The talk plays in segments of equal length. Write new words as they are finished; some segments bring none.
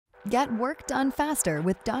Get work done faster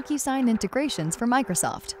with Docusign integrations for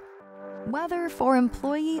Microsoft. Whether for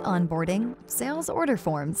employee onboarding, sales order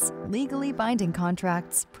forms, legally binding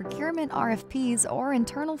contracts, procurement RFPs, or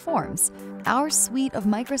internal forms, our suite of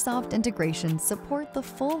Microsoft integrations support the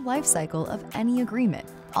full lifecycle of any agreement,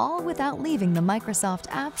 all without leaving the Microsoft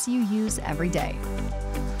apps you use every day.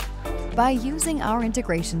 By using our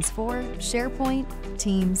integrations for SharePoint,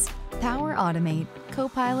 Teams, Power Automate,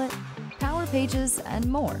 Copilot, Power Pages, and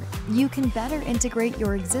more, you can better integrate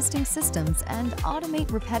your existing systems and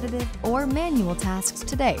automate repetitive or manual tasks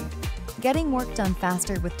today. Getting work done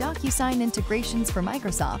faster with Docusign integrations for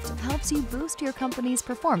Microsoft helps you boost your company's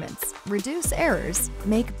performance, reduce errors,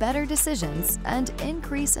 make better decisions, and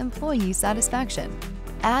increase employee satisfaction.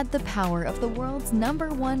 Add the power of the world's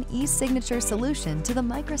 #1 e-signature solution to the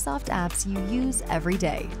Microsoft apps you use every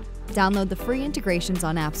day. Download the free integrations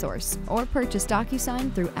on AppSource or purchase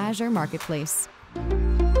Docusign through Azure Marketplace.